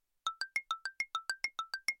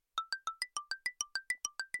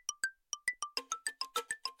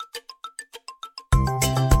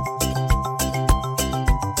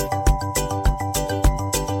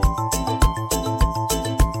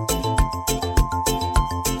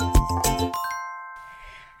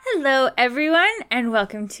Hello, everyone, and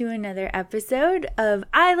welcome to another episode of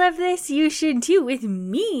I Love This, You Should Too, with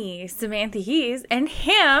me, Samantha Hees, and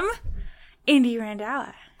him, Indy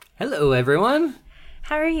Randhawa. Hello, everyone.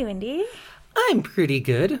 How are you, Indy? I'm pretty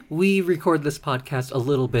good. We record this podcast a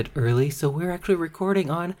little bit early, so we're actually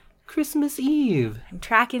recording on Christmas Eve. I'm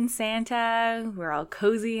tracking Santa. We're all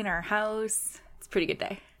cozy in our house. It's a pretty good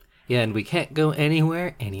day. Yeah, and we can't go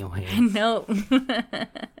anywhere anyway. No.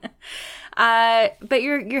 But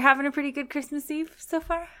you're having a pretty good Christmas Eve so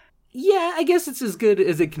far? Yeah, I guess it's as good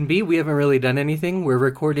as it can be. We haven't really done anything. We're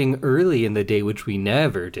recording early in the day, which we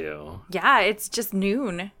never do. Yeah, it's just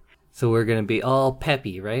noon. So we're going to be all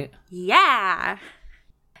peppy, right? Yeah.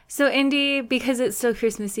 So, Indy, because it's still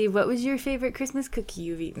Christmas Eve, what was your favorite Christmas cookie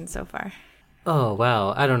you've eaten so far? Oh,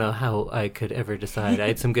 wow. I don't know how I could ever decide. I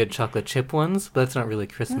had some good chocolate chip ones, but that's not really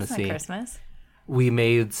Christmassy. That's not Christmas. We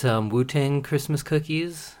made some Wu-Tang Christmas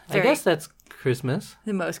cookies. I guess that's Christmas.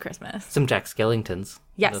 The most Christmas. Some Jack Skellingtons.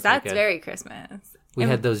 Yes, Those that's very Christmas. We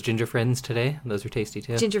had those Ginger Friends today. Those are tasty,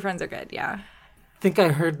 too. Ginger Friends are good, yeah. I think I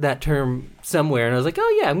heard that term somewhere, and I was like,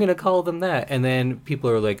 oh, yeah, I'm going to call them that. And then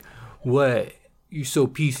people are like, what? You so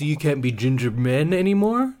PC you can't be ginger men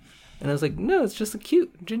anymore? And I was like, no, it's just a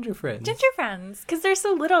cute Ginger Friends. Ginger Friends, because they're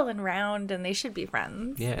so little and round, and they should be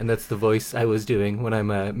friends. Yeah, and that's the voice I was doing when I'm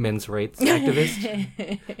a men's rights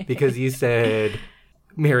activist. Because you said,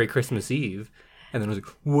 Merry Christmas Eve. And then I was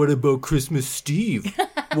like, what about Christmas Steve?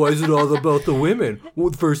 Why is it all about the women?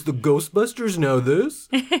 Well, first the Ghostbusters, now this.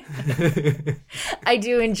 I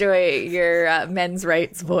do enjoy your men's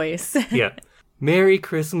rights voice. Yeah. Merry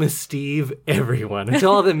Christmas, Steve, everyone. To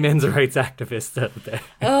all the men's rights activists out there.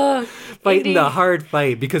 Oh, Fighting the hard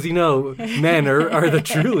fight because, you know, men are the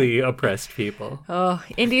truly oppressed people. Oh,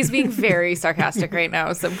 Indy's being very sarcastic right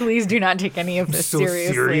now, so please do not take any of this so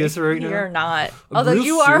seriously. serious right now? You're not. I'm Although real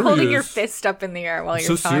you are holding serious. your fist up in the air while you're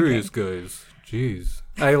So talking. serious, guys. Jeez.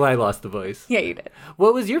 I lost the voice. Yeah, you did.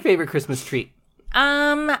 What was your favorite Christmas treat?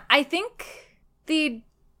 I think the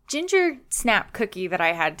ginger snap cookie that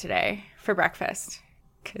I had today for breakfast,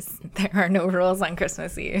 because there are no rules on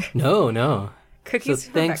Christmas Eve. No. Cookies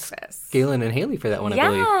So for thanks, breakfast. Galen and Haley, for that one, I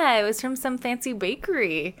believe. Yeah, it was from some fancy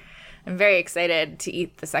bakery. I'm very excited to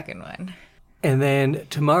eat the second one. And then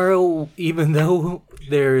tomorrow, even though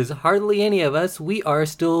there's hardly any of us, we are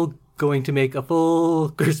still going to make a full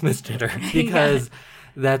Christmas dinner because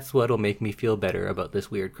that's what'll make me feel better about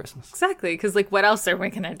this weird Christmas. Exactly, because like, what else are we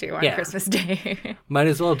gonna do on Christmas Day? Might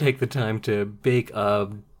as well take the time to bake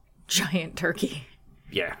a Giant turkey.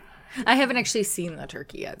 Yeah. I haven't actually seen the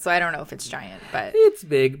turkey yet, so I don't know if it's giant, but It's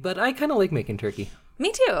big, but I kind of like making turkey.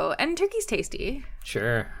 me too. And turkey's tasty.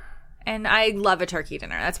 Sure. And I love a turkey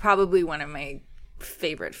dinner. That's probably one of my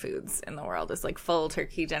favorite foods in the world, is like full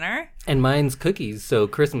turkey dinner. And mine's cookies, so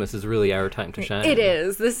Christmas is really our time to shine. It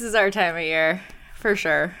is. This is our time of year, for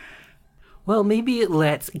sure. Well, maybe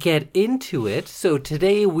let's get into it. So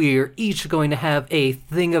today we're each going to have a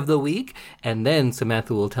thing of the week, and then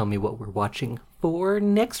Samantha will tell me what we're watching for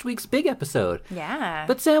next week's big episode. Yeah.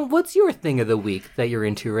 But Sam, what's your thing of the week that you're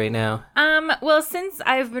into right now? Well, since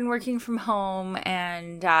I've been working from home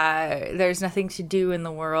and there's nothing to do in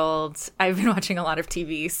the world, I've been watching a lot of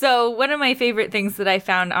TV. So one of my favorite things that I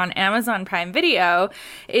found on Amazon Prime Video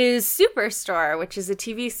is Superstore, which is a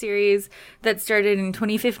TV series that started in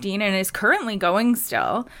 2015 and is currently going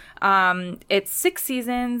still. It's 6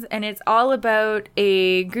 seasons, and it's all about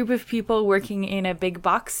a group of people working in a big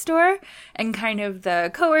box store and kind of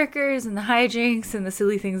the coworkers and the hijinks and the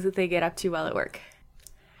silly things that they get up to while at work.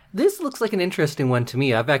 This looks like an interesting one to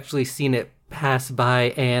me. I've actually seen it pass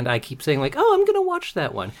by, and I keep saying, like, oh, I'm going to watch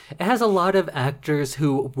that one. It has a lot of actors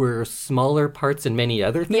who were smaller parts in many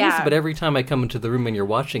other things, Yeah. but every time I come into the room and you're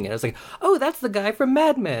watching it, I was like, oh, that's the guy from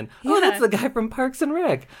Mad Men. Oh, Yeah. that's the guy from Parks and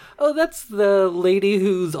Rec. Oh, that's the lady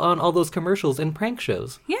who's on all those commercials and prank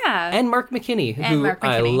shows. Yeah. And Mark McKinney, who Mark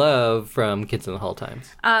I McKinney. love from Kids in the Hall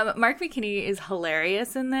Times. Mark McKinney is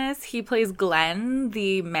hilarious in this. He plays Glenn,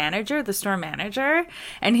 the manager, the store manager,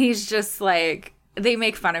 and he's just like, they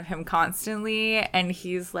make fun of him constantly, and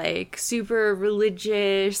he's like super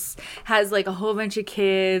religious, has like a whole bunch of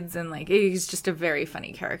kids, and like he's just a very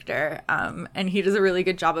funny character. And he does a really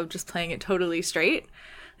good job of just playing it totally straight.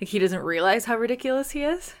 Like, he doesn't realize how ridiculous he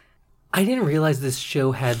is. I didn't realize this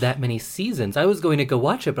show had that many seasons. I was going to go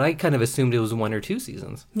watch it, but I kind of assumed it was 1 or 2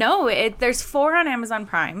 seasons. No, there's 4 on Amazon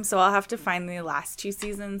Prime, so I'll have to find the last 2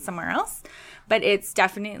 seasons somewhere else. But it's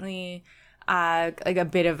definitely like a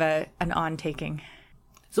bit of an on-taking.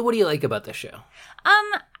 So what do you like about this show?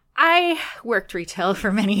 I I worked retail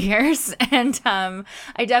for many years, and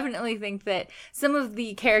I definitely think that some of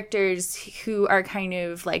the characters who are kind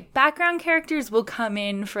of like background characters will come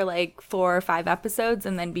in for like 4 or 5 episodes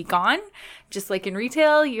and then be gone. Just like in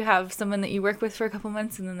retail, you have someone that you work with for a couple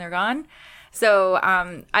months and then they're gone. So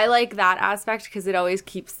I like that aspect because it always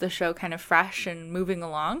keeps the show kind of fresh and moving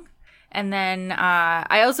along. And then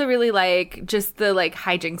I also really like just the like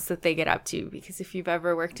hijinks that they get up to, because if you've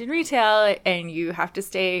ever worked in retail and you have to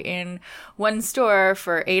stay in one store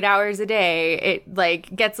for 8 hours a day, it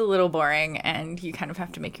like gets a little boring and you kind of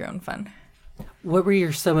have to make your own fun. What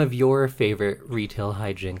were some of your favorite retail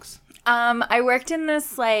hijinks? I worked in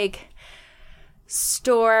this like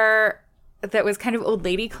store that was kind of old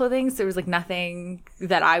lady clothing, so there was like nothing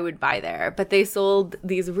that I would buy there, but they sold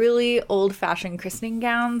these really old-fashioned christening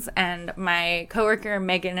gowns, and my coworker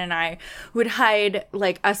Megan and I would hide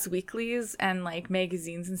like Us Weeklies and like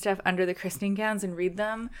magazines and stuff under the christening gowns and read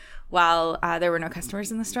them while there were no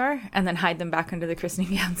customers in the store, and then hide them back under the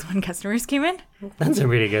christening gowns when customers came in. That's a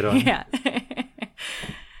really good one. Yeah.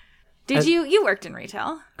 Did you worked in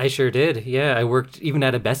retail? I sure did. Yeah, I worked even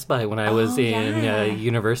at a Best Buy when I was in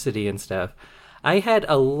university and stuff. I had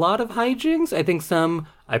a lot of hijinks. I think some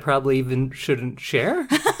I probably even shouldn't share.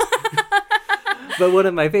 But one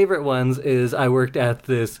of my favorite ones is I worked at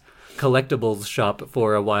this collectibles shop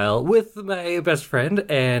for a while with my best friend,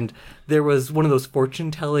 and there was one of those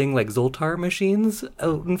fortune-telling like Zoltar machines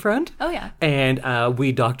out in front. Oh, yeah. And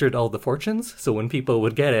we doctored all the fortunes, so when people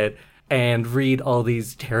would get it, and read all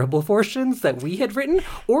these terrible fortunes that we had written,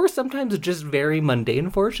 or sometimes just very mundane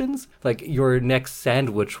fortunes, like your next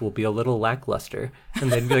sandwich will be a little lackluster.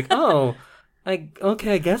 And they'd be like, oh, I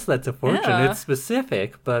guess that's a fortune. Yeah. It's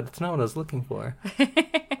specific, but it's not what I was looking for.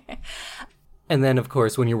 And then, of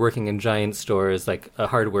course, when you're working in giant stores, like a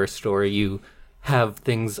hardware store, you have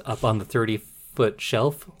things up on the 30-foot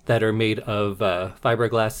shelf that are made of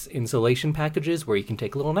fiberglass insulation packages where you can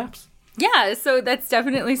take little naps. Yeah, so that's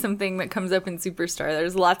definitely something that comes up in Superstar.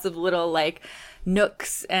 There's lots of little like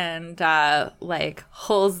nooks and like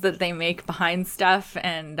holes that they make behind stuff,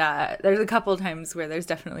 and there's a couple times where there's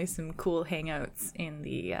definitely some cool hangouts in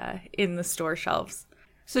the store shelves.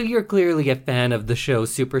 So you're clearly a fan of the show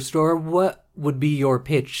Superstore. What would be your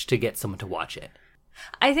pitch to get someone to watch it?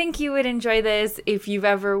 I think you would enjoy this if you've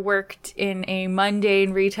ever worked in a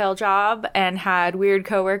mundane retail job and had weird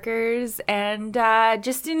coworkers and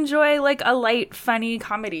just enjoy like a light, funny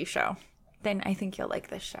comedy show. Then I think you'll like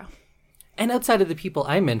this show. And outside of the people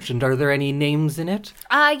I mentioned, are there any names in it?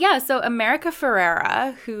 Yeah, so America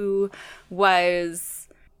Ferrera, who was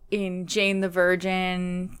in Jane the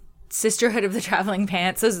Virgin, Sisterhood of the Traveling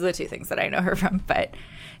Pants. Those are the 2 things that I know her from, but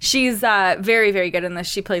she's very, very good in this.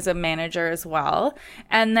 She plays a manager as well.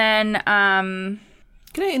 And then... Can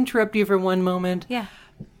I interrupt you for one moment? Yeah.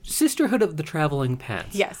 Sisterhood of the Traveling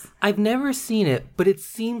Pants. Yes. I've never seen it, but it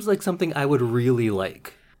seems like something I would really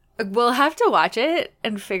like. We'll have to watch it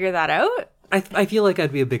and figure that out. I feel like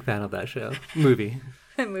I'd be a big fan of that movie.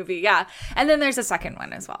 Movie, yeah. And then there's a second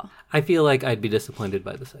one as well. I feel like I'd be disappointed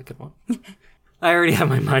by the second one. I already have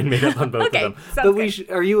my mind made up on both Okay, of them. sounds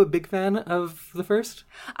But are you a big fan of the first?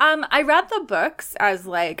 I read the books as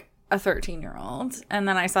like a 13-year-old, and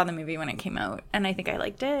then I saw the movie when it came out, and I think I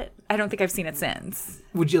liked it. I don't think I've seen it since.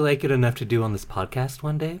 Would you like it enough to do on this podcast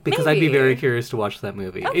one day? Because Maybe. I'd be very curious to watch that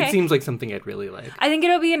movie. Okay. It seems like something I'd really like. I think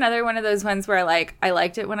it'll be another one of those ones where like I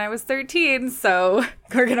liked it when I was 13, so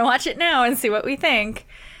we're gonna watch it now and see what we think.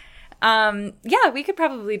 Yeah, we could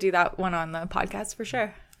probably do that one on the podcast for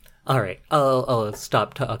sure. All right, I'll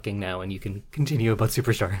stop talking now, and you can continue about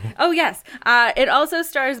Superstar. Oh, yes. It also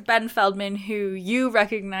stars Ben Feldman, who you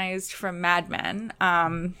recognized from Mad Men.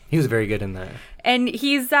 He was very good in that. And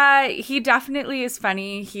he definitely is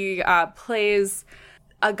funny. He plays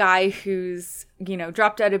a guy who's,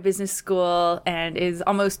 dropped out of business school and is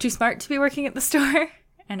almost too smart to be working at the store.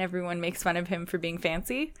 And everyone makes fun of him for being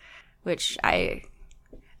fancy, which I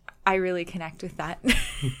really connect with that.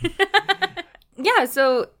 Yeah,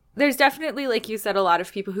 so... There's definitely, like you said, a lot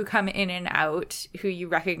of people who come in and out who you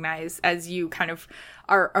recognize as you kind of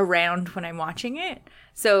are around when I'm watching it.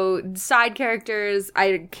 So side characters,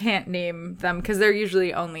 I can't name them because they're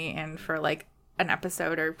usually only in for like an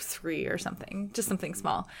episode or 3 or something, just something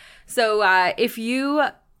small. So if you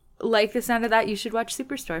like the sound of that, you should watch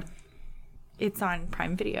Superstore. It's on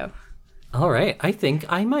Prime Video. All right, I think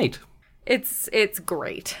I might. It's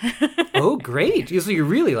great. Oh, great. So you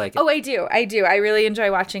really like it. Oh, I do. I really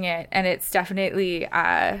enjoy watching it. And it's definitely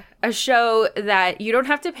a show that you don't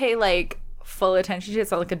have to pay like full attention to.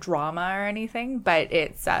 It's not like a drama or anything, but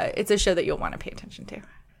it's a show that you'll want to pay attention to.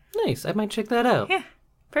 Nice. I might check that out. Yeah,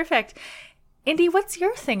 perfect. Indy, what's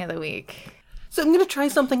your thing of the week? So I'm going to try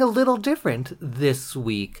something a little different this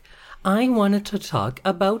week. I wanted to talk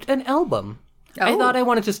about an album. I thought I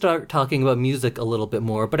wanted to start talking about music a little bit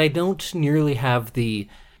more, but I don't nearly have the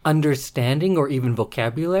understanding or even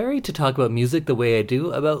vocabulary to talk about music the way I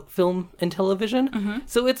do about film and television.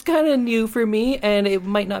 So it's kind of new for me, and it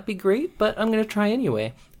might not be great, but I'm going to try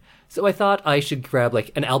anyway. So I thought I should grab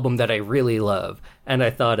like an album that I really love, and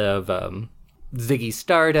I thought of Ziggy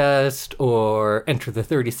Stardust or Enter the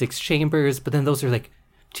 36 Chambers, but then those are like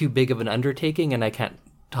too big of an undertaking, and I can't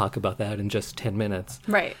talk about that in just 10 minutes.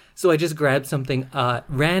 Right. So I just grabbed something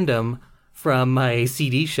random from my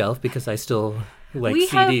CD shelf because I still like we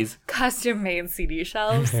CDs. Have custom-made CD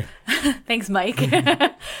shelves. Thanks, Mike.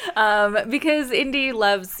 Because Indy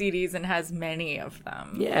loves CDs and has many of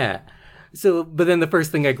them. Yeah. So, but then the first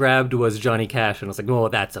thing I grabbed was Johnny Cash, and I was like, oh,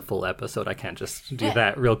 that's a full episode. I can't just do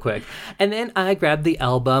that real quick. And then I grabbed the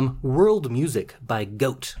album World Music by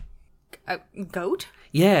Goat. Goat?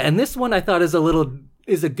 Yeah, and this one I thought is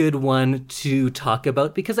a good one to talk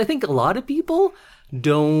about because I think a lot of people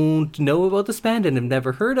don't know about this band and have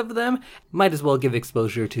never heard of them. Might as well give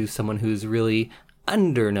exposure to someone who's really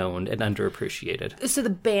underknown and underappreciated. So the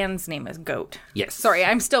band's name is Goat. Yes. Sorry,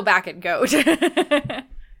 I'm still back at Goat.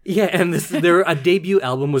 Yeah, and their debut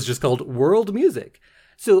album was just called World Music.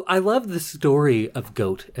 So I love the story of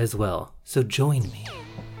Goat as well. So join me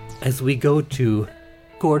as we go to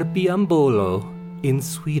Korpiambolo in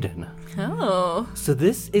Sweden. Oh. So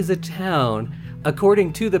this is a town,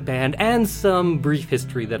 according to the band and some brief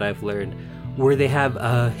history that I've learned, where they have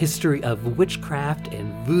a history of witchcraft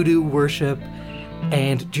and voodoo worship.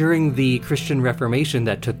 And during the Christian Reformation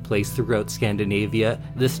that took place throughout Scandinavia,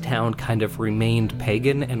 this town kind of remained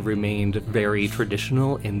pagan and remained very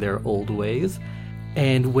traditional in their old ways.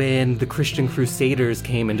 And when the Christian Crusaders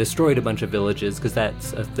came and destroyed a bunch of villages, because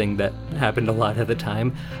that's a thing that happened a lot at the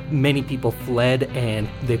time, many people fled and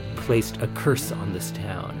they placed a curse on this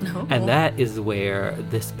town. Oh. And that is where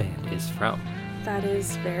this band is from. That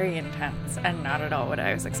is very intense and not at all what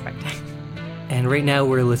I was expecting. And right now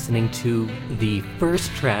we're listening to the first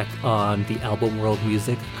track on the album World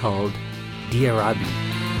Music called Diarabi.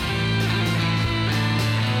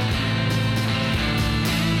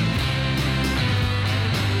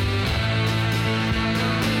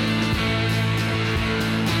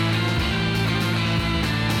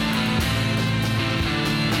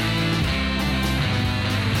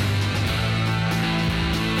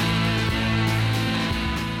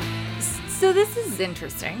 So this is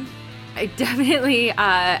interesting. I definitely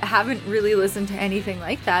haven't really listened to anything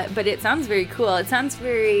like that, but it sounds very cool. It sounds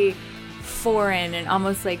very foreign and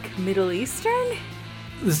almost like Middle Eastern.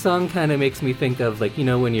 The song kind of makes me think of, like, you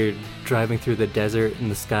know, when you're driving through the desert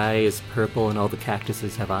and the sky is purple and all the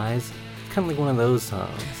cactuses have eyes? It's kind of like one of those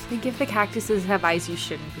songs. Like if the cactuses have eyes, you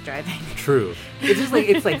shouldn't be driving. True. It's just like,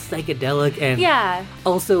 it's like psychedelic. And yeah.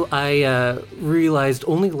 Also, I realized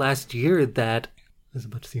only last year that, I was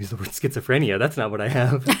about to use the word schizophrenia. That's not what I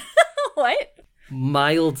have. What?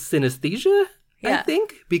 Mild synesthesia, Yeah. I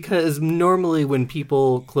think, because normally when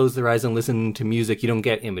people close their eyes and listen to music, you don't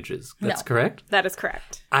get images. That's No. correct? That is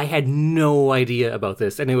correct. I had no idea about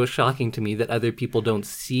this, and it was shocking to me that other people don't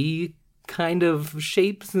see kind of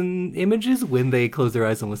shapes and images when they close their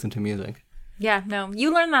eyes and listen to music. Yeah, no.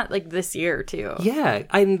 You learned that like this year too. Yeah,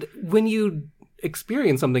 and when you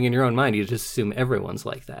experience something in your own mind, you just assume everyone's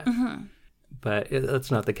like that. Mm-hmm. But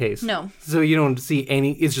that's not the case. No. So you don't see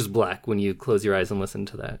any, it's just black when you close your eyes and listen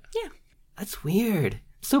to that. Yeah. That's weird.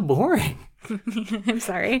 So boring. I'm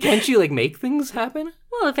sorry. Can't you, like, make things happen?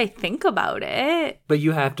 Well, if I think about it. But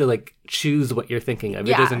you have to, like, choose what you're thinking of.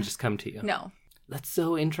 Yeah. It doesn't just come to you. No. That's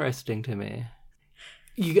so interesting to me.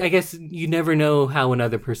 I guess you never know how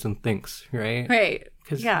another person thinks, right? Right.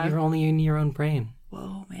 Because Yeah. you're only in your own brain.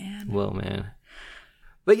 Whoa, man. Whoa, man.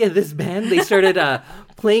 But yeah, this band, they started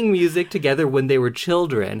playing music together when they were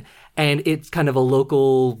children, and it's kind of a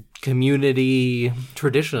local community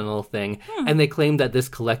traditional thing. And they claim that this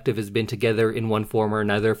collective has been together in one form or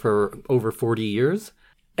another for over 40 years.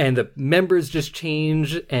 And the members just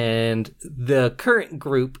change, and the current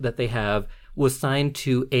group that they have was signed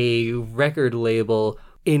to a record label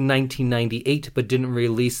in 1998, but didn't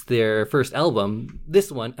release their first album,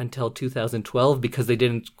 this one, until 2012 because they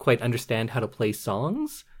didn't quite understand how to play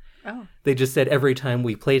songs. Oh. They just said every time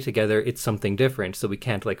we play together, it's something different, so we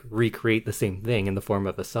can't, like, recreate the same thing in the form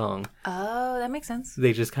of a song. Oh, that makes sense.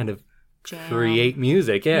 They just kind of Jam. create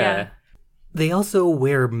music, yeah. Yeah. They also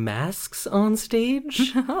wear masks on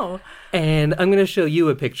stage. Oh. And I'm going to show you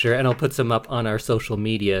a picture, and I'll put some up on our social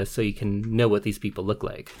media so you can know what these people look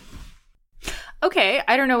like. Okay,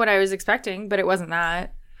 I don't know what I was expecting, but it wasn't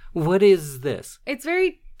that. What is this? It's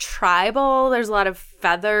very tribal. There's a lot of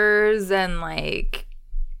feathers and like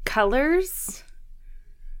colors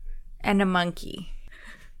and a monkey.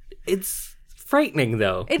 It's frightening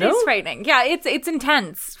though. It is frightening. Yeah, it's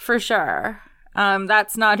intense for sure.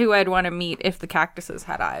 That's not who I'd want to meet if the cactuses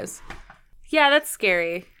had eyes. Yeah, that's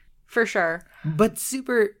scary for sure. But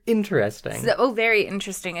super interesting. Very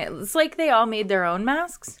interesting. It's like they all made their own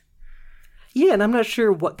masks. Yeah, and I'm not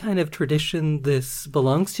sure what kind of tradition this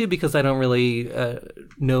belongs to because I don't really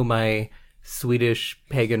know my Swedish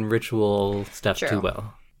pagan ritual stuff too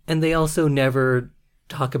well. And they also never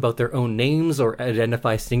talk about their own names or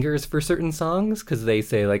identify singers for certain songs because they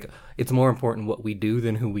say, like, it's more important what we do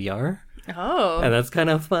than who we are. Oh. And that's kind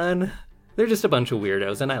of fun. They're just a bunch of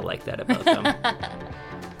weirdos, and I like that about them.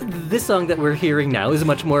 This song that we're hearing now is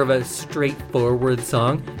much more of a straightforward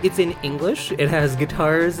song. It's in English. It has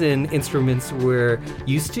guitars and instruments we're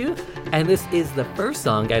used to. And this is the first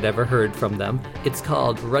song I'd ever heard from them. It's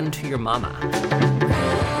called Run to Your Mama.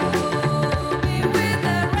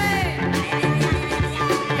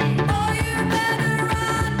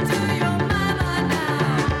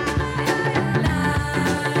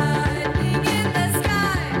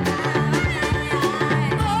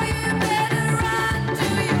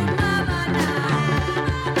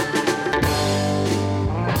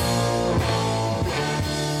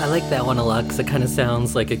 I like that one a lot because it kind of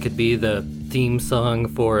sounds like it could be the theme song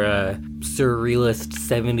for a surrealist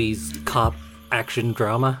 70s cop action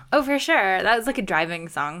drama. Oh, for sure. That was like a driving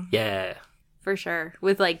song. Yeah. For sure.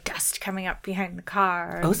 With like dust coming up behind the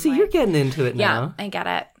car. Oh, see, you're getting into it now. Yeah,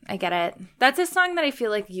 I get it. That's a song that I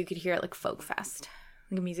feel like you could hear at like Folk Fest,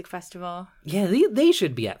 like a music festival. Yeah, they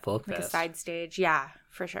should be at Folk Fest. Like a side stage. Yeah,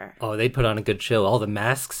 for sure. Oh, they'd put on a good show. All the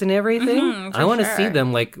masks and everything. I want to see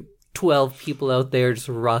them like 12 people out there just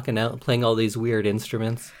rocking out, playing all these weird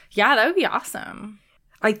instruments. Yeah, that would be awesome.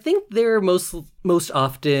 I think they're most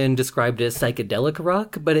often described as psychedelic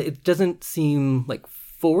rock, but it doesn't seem like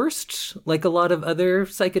forced like a lot of other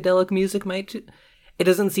psychedelic music might. It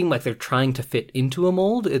doesn't seem like they're trying to fit into a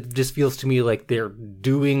mold. It just feels to me like they're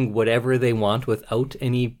doing whatever they want without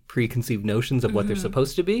any preconceived notions of what they're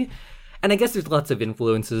supposed to be. And I guess there's lots of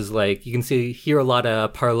influences, like you can hear a lot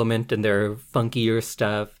of Parliament and their funkier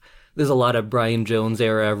stuff. There's a lot of Brian Jones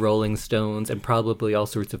era Rolling Stones and probably all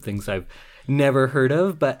sorts of things I've never heard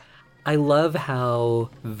of, but I love how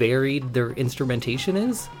varied their instrumentation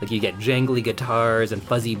is. Like you get jangly guitars and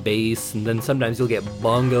fuzzy bass, and then sometimes you'll get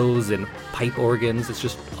bongos and pipe organs. It's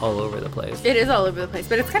just all over the place. It is all over the place,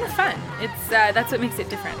 but it's kind of fun. It's that's what makes it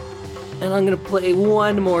different. And I'm going to play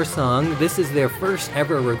one more song. This is their first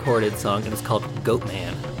ever recorded song, and it's called Goat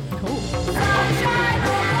Man.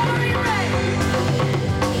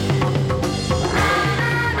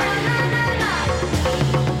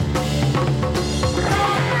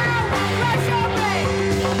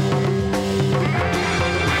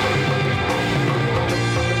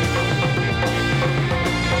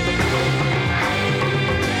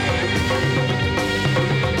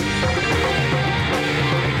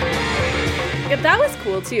 That was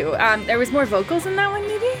cool too. There was more vocals in that one,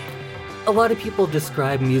 maybe? A lot of people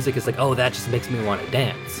describe music as like, oh, that just makes me want to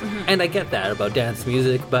dance. And I get that about dance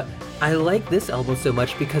music, but I like this album so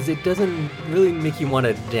much because it doesn't really make you want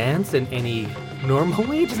to dance in any normal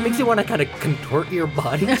way. It just makes you want to kind of contort your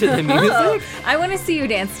body to the music. I want to see you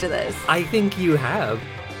dance to this. I think you have.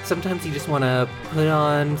 Sometimes you just want to put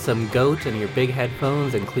on some Goat and your big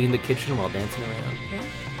headphones and clean the kitchen while dancing around. Yeah.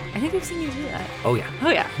 I think I've seen you do that. Oh, yeah. Oh,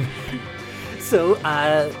 yeah. So,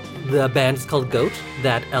 the band's called Goat.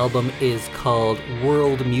 That album is called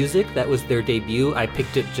World Music. That was their debut. I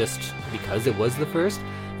picked it just because it was the first.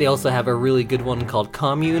 They also have a really good one called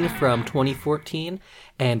Commune from 2014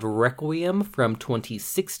 and Requiem from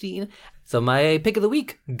 2016. So my pick of the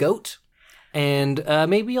week, Goat. And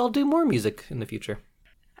maybe I'll do more music in the future.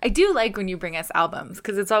 I do like when you bring us albums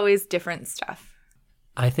because it's always different stuff.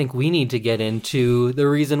 I think we need to get into the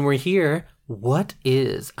reason we're here. What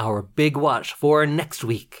is our big watch for next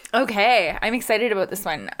week? Okay, I'm excited about this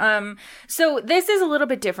one. So this is a little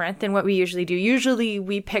bit different than what we usually do. Usually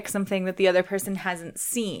we pick something that the other person hasn't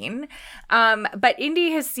seen. But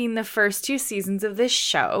Indy has seen the first 2 seasons of this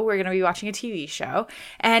show. We're going to be watching a TV show.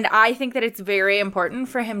 And I think that it's very important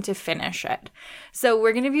for him to finish it. So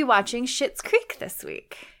we're going to be watching Schitt's Creek this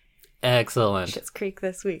week. Excellent. Schitt's Creek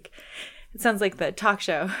this week. It sounds like the talk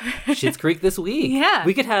show. Schitt's Creek this week. Yeah.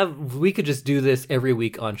 We could just do this every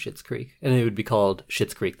week on Schitt's Creek, and it would be called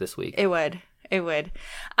Schitt's Creek this week. It would.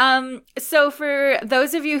 So for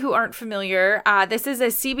those of you who aren't familiar, this is a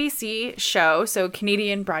CBC show, so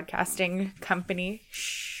Canadian Broadcasting Company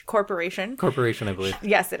Corporation. Corporation, I believe.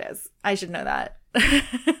 Yes, it is. I should know that.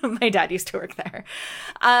 My dad used to work there.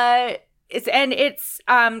 It's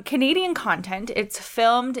Canadian content. It's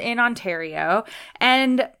filmed in Ontario.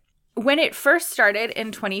 And when it first started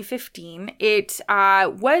in 2015, it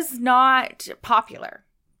was not popular.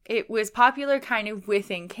 It was popular kind of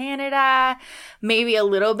within Canada, maybe a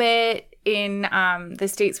little bit in the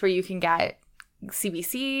states where you can get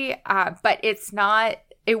CBC, but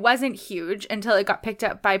it wasn't huge until it got picked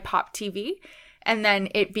up by Pop TV, and then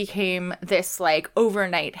it became this like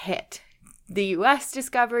overnight hit. The US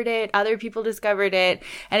discovered it, other people discovered it,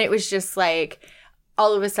 and it was just like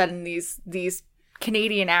all of a sudden these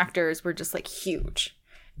Canadian actors were just like huge.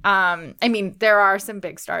 I mean, there are some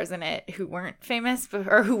big stars in it who weren't famous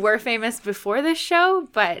or who were famous before this show,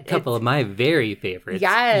 but a couple of my very favorites.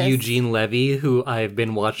 Yes. Eugene Levy, who I've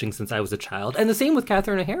been watching since I was a child, and the same with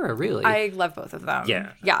Catherine O'Hara, really. I love both of them.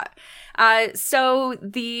 Yeah. Yeah. So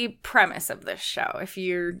the premise of this show,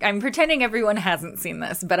 I'm pretending everyone hasn't seen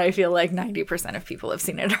this, but I feel like 90% of people have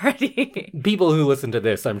seen it already. People who listen to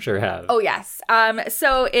this, I'm sure, have. Oh, yes.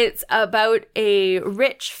 So it's about a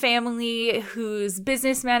rich family whose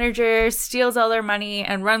business manager steals all their money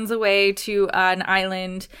and runs away to an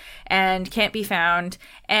island and can't be found.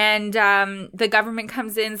 And the government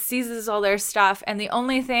comes in, seizes all their stuff, and the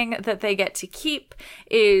only thing that they get to keep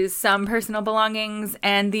is some personal belongings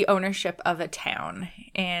and the ownership of a town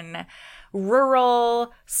in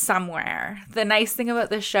rural somewhere. The nice thing about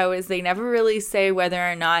this show is they never really say whether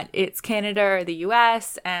or not it's Canada or the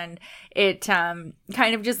US, and it kind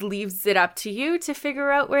of just leaves it up to you to figure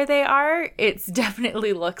out where they are. It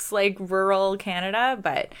definitely looks like rural Canada,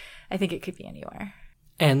 but I think it could be anywhere.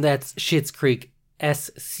 And that's Schitt's Creek,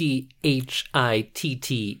 SCHITTS.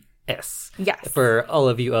 Yes. For all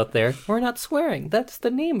of you out there, we're not swearing. That's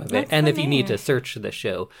the name of it. That's and the if you need name. to search the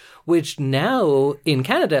show, which now, in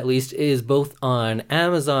Canada at least, is both on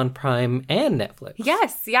Amazon Prime and Netflix.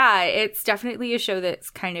 Yes, yeah. It's definitely a show that's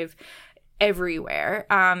kind of everywhere.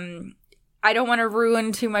 I don't want to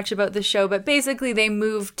ruin too much about the show, but basically they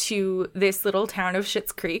move to this little town of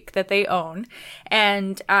Schitt's Creek that they own.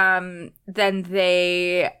 And then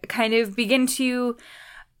they kind of begin to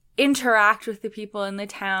interact with the people in the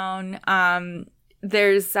town.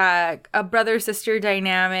 There's a brother-sister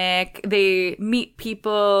dynamic. They meet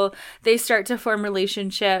people. They start to form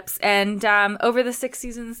relationships. And over the 6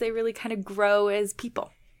 seasons, they really kind of grow as people.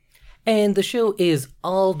 And the show is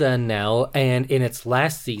all done now, and in its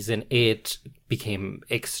last season, it became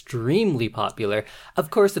extremely popular. Of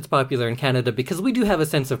course, it's popular in Canada because we do have a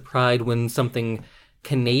sense of pride when something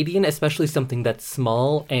Canadian, especially something that's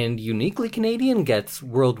small and uniquely Canadian, gets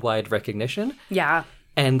worldwide recognition. Yeah.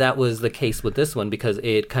 And that was the case with this one because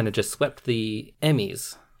it kind of just swept the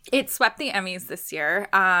Emmys. It swept the Emmys this year.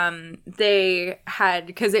 They had,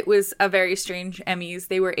 because it was a very strange Emmys,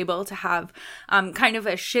 they were able to have kind of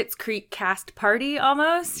a Schitt's Creek cast party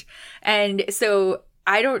almost. And so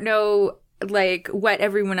I don't know like what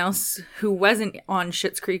everyone else who wasn't on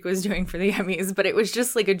Schitt's Creek was doing for the Emmys, but it was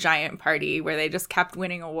just like a giant party where they just kept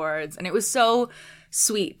winning awards. And it was so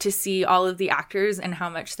sweet to see all of the actors and how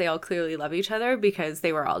much they all clearly love each other because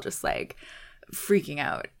they were all just like freaking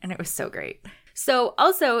out. And it was so great. So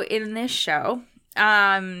also in this show,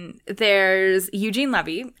 there's Eugene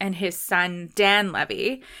Levy and his son, Dan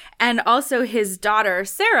Levy, and also his daughter,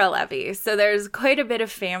 Sarah Levy. So there's quite a bit of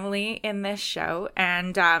family in this show,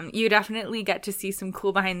 and you definitely get to see some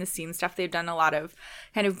cool behind-the-scenes stuff. They've done a lot of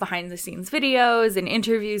kind of behind-the-scenes videos and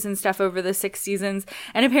interviews and stuff over the 6 seasons,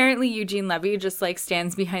 and apparently Eugene Levy just like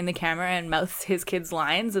stands behind the camera and mouths his kids'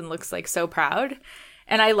 lines and looks like so proud.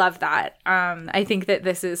 And I love that. I think that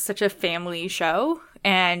this is such a family show,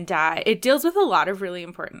 and it deals with a lot of really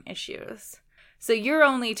important issues. So you're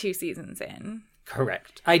only 2 seasons in.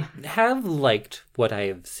 Correct. I have liked what I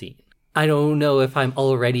have seen. I don't know if I'm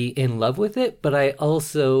already in love with it, but I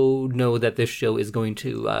also know that this show is going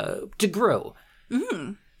to grow.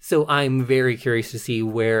 Mm. So I'm very curious to see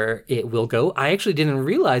where it will go. I actually didn't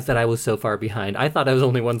realize that I was so far behind. I thought I was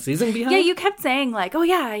only 1 season behind. Yeah, you kept saying like, "Oh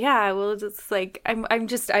yeah." Well, it's like I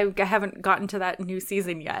haven't gotten to that new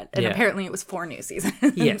season yet, and apparently it was 4 new seasons.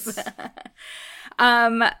 Yes.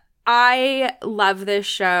 I love this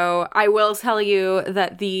show. I will tell you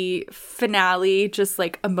that the finale just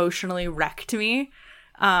like emotionally wrecked me,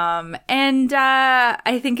 and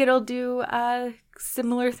I think it'll do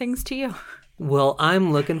similar things to you. Well,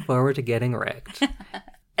 I'm looking forward to getting wrecked.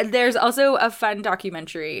 There's also a fun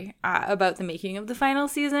documentary about the making of the final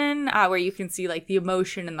season where you can see like the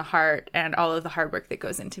emotion and the heart and all of the hard work that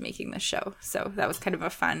goes into making this show. So that was kind of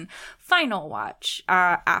a fun final watch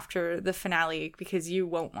after the finale because you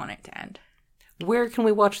won't want it to end. Where can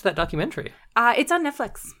we watch that documentary? It's on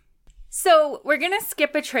Netflix. So we're going to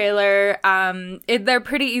skip a trailer. They're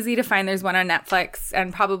pretty easy to find. There's one on Netflix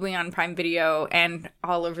and probably on Prime Video and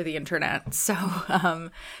all over the internet. So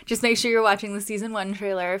just make sure you're watching the season 1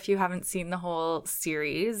 trailer if you haven't seen the whole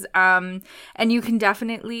series. And you can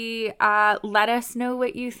definitely let us know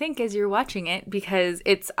what you think as you're watching it, because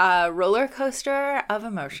it's a roller coaster of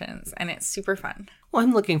emotions and it's super fun. Well,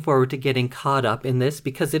 I'm looking forward to getting caught up in this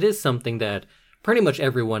because it is something that pretty much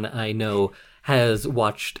everyone I know has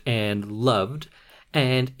watched and loved.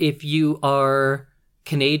 And if you are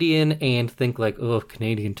Canadian and think like, oh,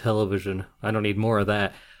 Canadian television, I don't need more of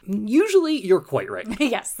that, usually you're quite right.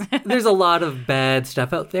 Yes. There's a lot of bad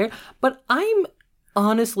stuff out there, but I'm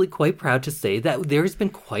honestly quite proud to say that there's been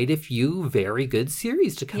quite a few very good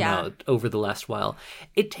series to come out over the last while.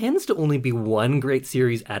 It tends to only be one great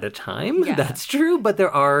series at a time. Yeah. That's true, but there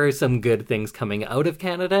are some good things coming out of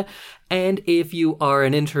Canada. And if you are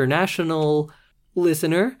an international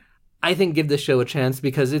listener, I think give this show a chance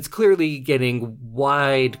because it's clearly getting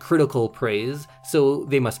wide critical praise, so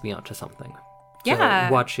they must be onto something. Yeah.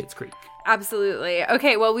 So watch Schitt's Creek. Absolutely.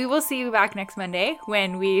 Okay, well, we will see you back next Monday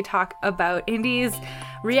when we talk about Indy's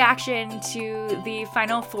reaction to the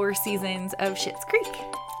final 4 seasons of Schitt's Creek.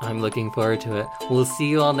 I'm looking forward to it. We'll see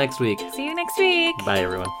you all next week. See you next week. Bye,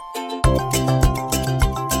 everyone.